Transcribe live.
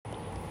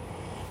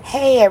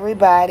Hey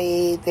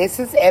everybody, this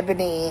is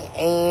Ebony,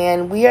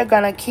 and we are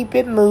going to keep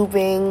it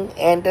moving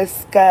and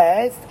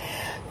discuss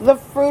the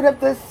fruit of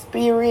the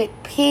Spirit,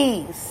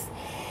 peace.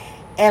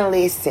 And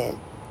listen,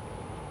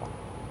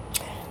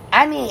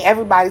 I need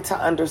everybody to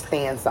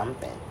understand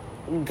something.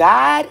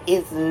 God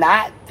is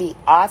not the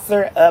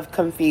author of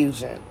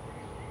confusion,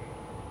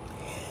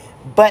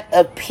 but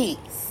of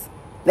peace.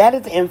 That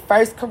is in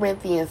 1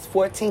 Corinthians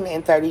 14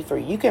 and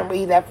 33. You can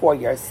read that for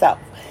yourself.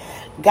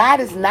 God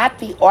is not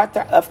the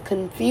author of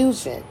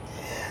confusion.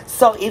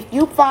 So if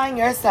you find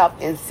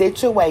yourself in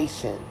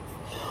situations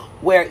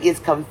where it's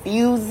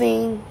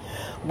confusing,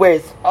 where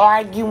it's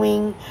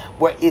arguing,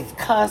 where it's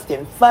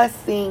constant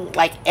fussing,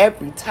 like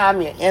every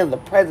time you're in the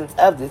presence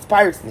of this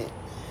person,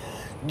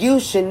 you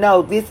should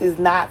know this is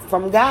not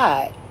from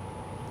God.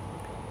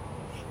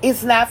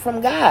 It's not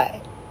from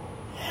God.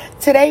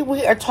 Today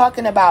we are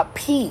talking about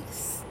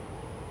peace.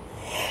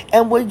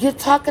 And when you're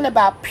talking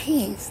about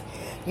peace,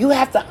 you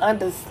have to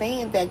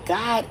understand that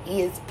God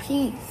is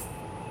peace.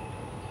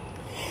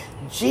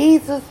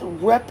 Jesus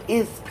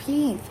is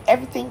peace.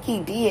 Everything he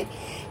did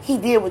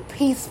with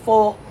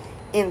peaceful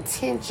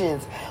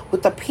intentions,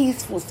 with a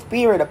peaceful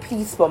spirit, a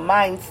peaceful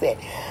mindset,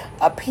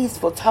 a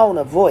peaceful tone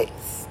of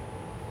voice.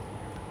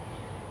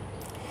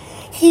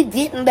 He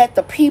didn't let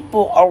the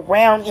people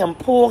around him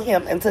pull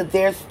him into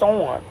their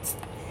storms.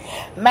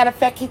 Matter of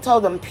fact, he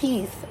told them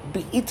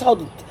he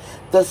told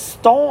the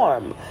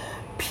storm,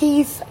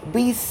 peace,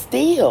 be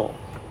still.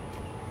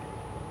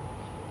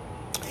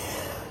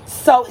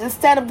 So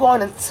instead of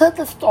going into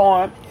the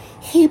storm,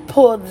 he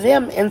pulled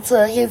them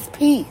into his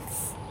peace.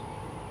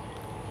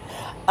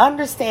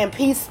 Understand,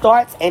 peace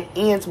starts and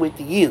ends with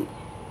you.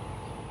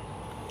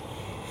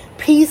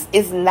 Peace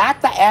is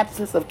not the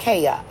absence of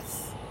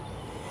chaos,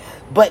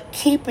 but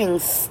keeping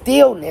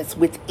stillness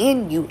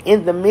within you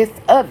in the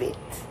midst of it.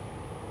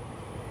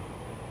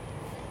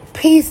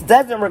 Peace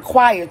doesn't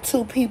require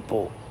two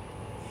people.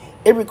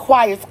 It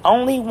requires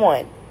only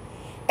one,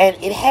 and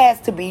it has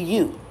to be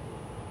you.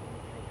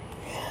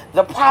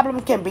 The problem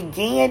can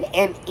begin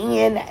and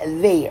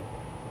end there.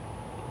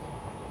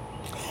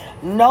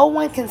 No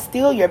one can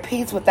steal your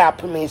peace without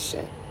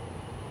permission.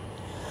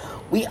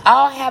 We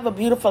all have a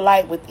beautiful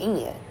light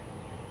within.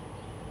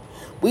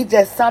 We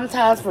just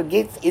sometimes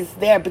forget it's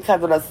there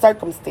because of the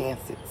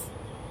circumstances.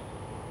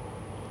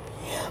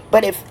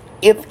 But if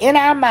in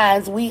our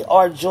minds we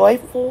are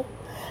joyful,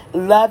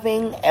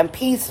 loving, and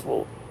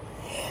peaceful,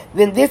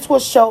 then this will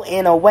show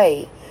in a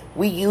way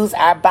we use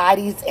our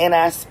bodies and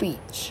our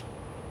speech.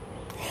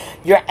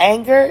 Your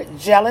anger,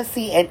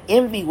 jealousy, and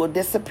envy will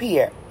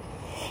disappear.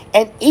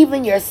 And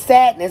even your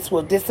sadness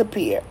will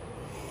disappear.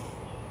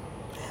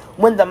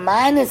 When the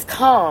mind is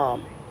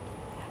calm,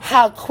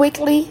 how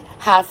quickly,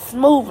 how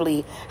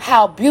smoothly,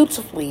 how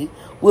beautifully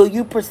will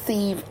you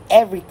perceive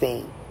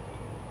everything?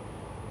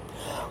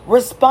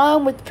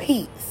 Respond with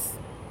peace.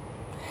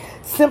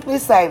 Simply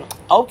say,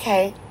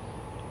 okay,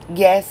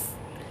 yes,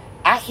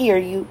 I hear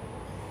you.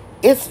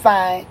 It's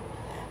fine.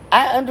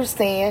 I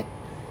understand.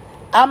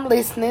 I'm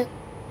listening.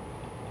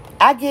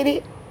 I get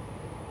it.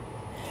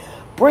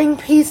 Bring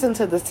peace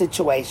into the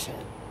situation.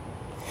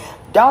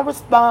 Don't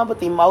respond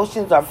with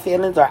emotions or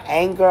feelings or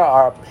anger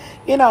or,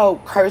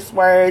 curse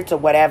words or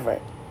whatever.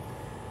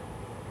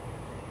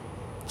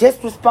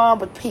 Just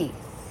respond with peace.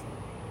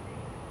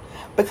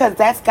 Because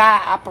that's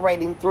God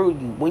operating through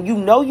you. When you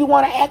know you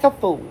want to act a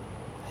fool,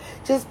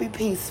 just be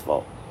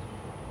peaceful.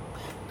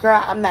 Girl,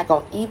 I'm not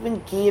going to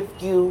even give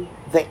you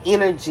the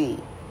energy.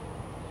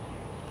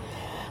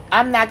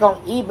 I'm not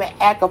going to even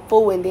act a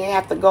fool and then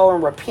have to go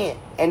and repent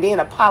and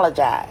then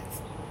apologize.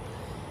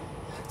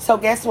 So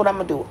guess what I'm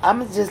going to do? I'm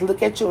going to just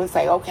look at you and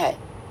say, okay,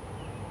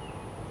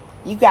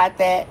 you got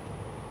that.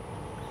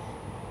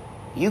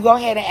 You go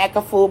ahead and act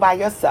a fool by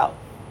yourself.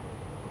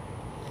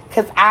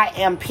 Because I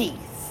am peace.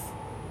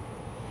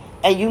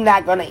 And you're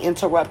not going to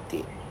interrupt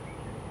it.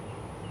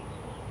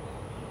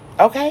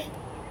 Okay?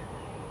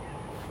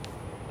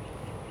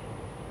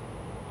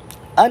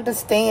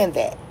 Understand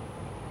that.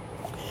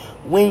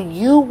 When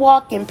you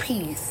walk in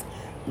peace,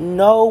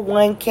 no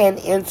one can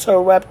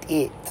interrupt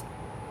it.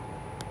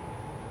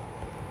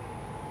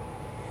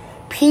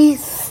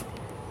 Peace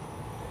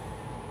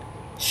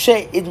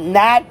should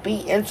not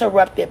be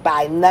interrupted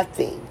by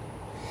nothing.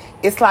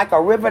 It's like a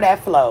river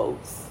that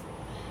flows.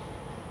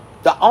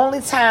 The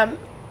only time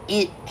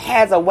it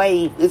has a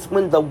wave is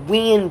when the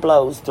wind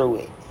blows through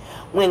it.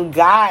 When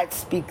God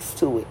speaks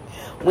to it.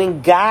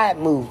 When God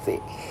moves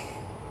it.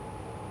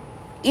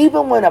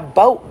 Even when a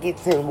boat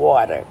gets in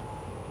water,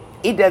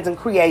 it doesn't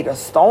create a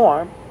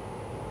storm.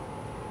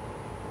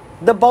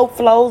 The boat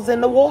flows in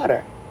the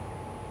water.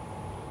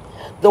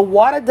 The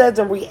water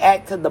doesn't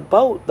react to the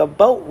boat. The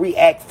boat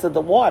reacts to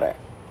the water.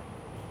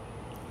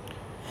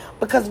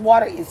 Because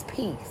water is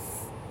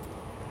peace.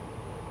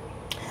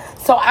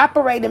 So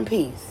operate in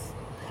peace.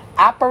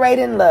 Operate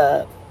in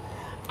love.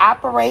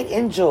 Operate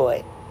in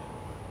joy.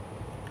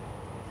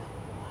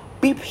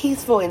 Be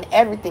peaceful in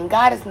everything.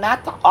 God is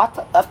not the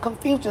author of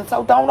confusion.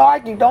 So don't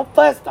argue. Don't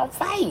fuss. Don't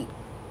fight.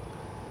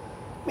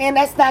 Man,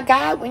 that's not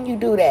God when you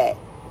do that.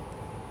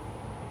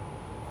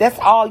 That's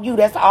all you.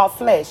 That's all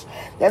flesh.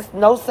 That's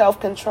no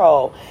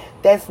self-control.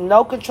 There's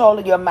no control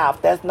of your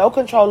mouth. There's no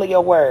control of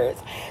your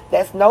words.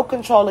 There's no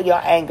control of your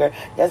anger.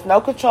 There's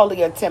no control of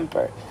your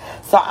temper.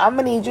 So I'm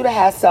going to need you to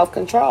have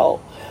self-control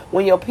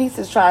when your peace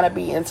is trying to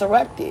be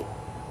interrupted.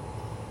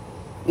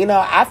 You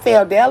know, I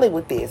fail daily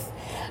with this.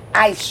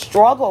 I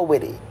struggle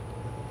with it.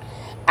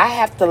 I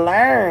have to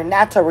learn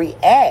not to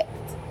react,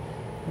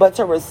 but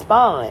to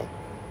respond.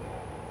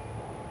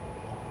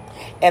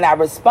 And I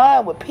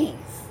respond with peace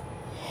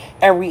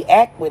and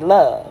react with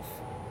love.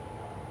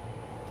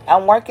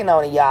 I'm working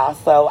on it, y'all,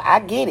 so I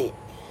get it.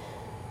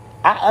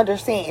 I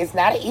understand. It's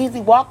not an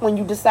easy walk when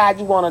you decide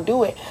you want to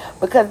do it,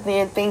 because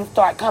then things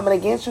start coming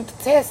against you to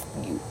test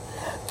you,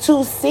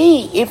 to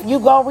see if you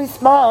going to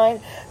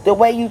respond the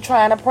way you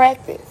trying to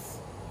practice.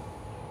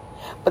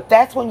 But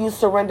that's when you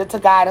surrender to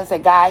God and say,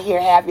 God,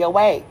 here, have your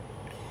way.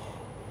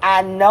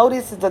 I know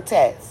this is a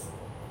test.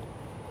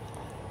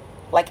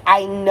 Like,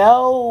 I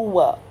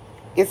know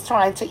it's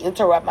trying to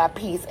interrupt my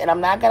peace, and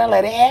I'm not going to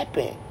let it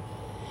happen.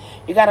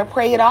 You got to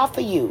pray it off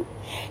for you.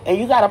 And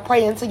you got to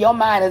pray until your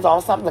mind is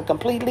on something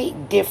completely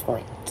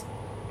different.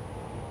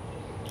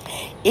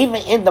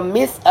 Even in the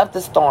midst of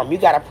the storm, you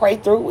got to pray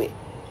through it.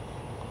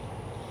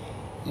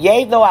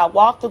 Yea, though I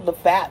walk through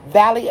the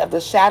valley of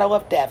the shadow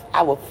of death,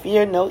 I will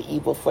fear no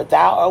evil, for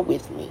thou art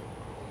with me.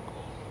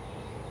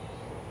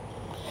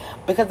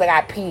 Because I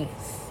got peace.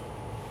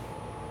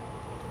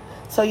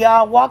 So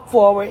y'all walk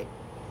forward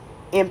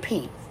in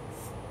peace.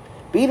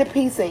 Be the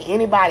peace in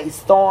anybody's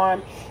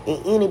storm,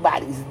 in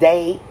anybody's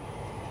day.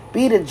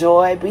 Be the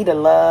joy, be the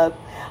love.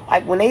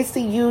 Like when they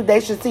see you, they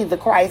should see the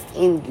Christ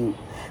in you,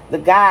 the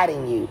God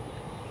in you.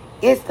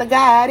 It's the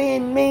God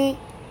in me.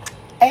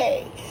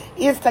 Hey,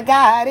 it's the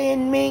God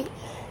in me.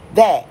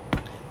 That.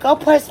 Go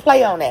press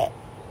play on that.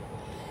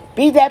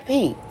 Be that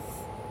peace.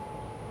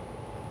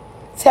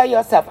 Tell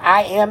yourself,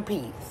 I am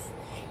peace.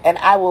 And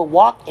I will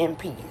walk in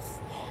peace.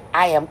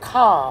 I am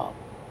calm.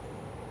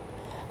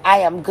 I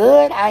am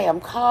good. I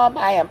am calm.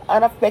 I am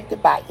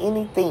unaffected by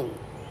anything.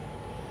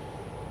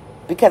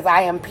 Because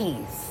I am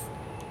peace.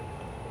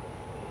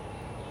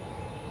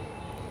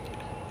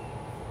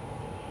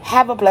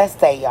 Have a blessed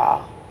day,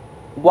 y'all.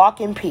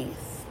 Walk in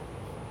peace.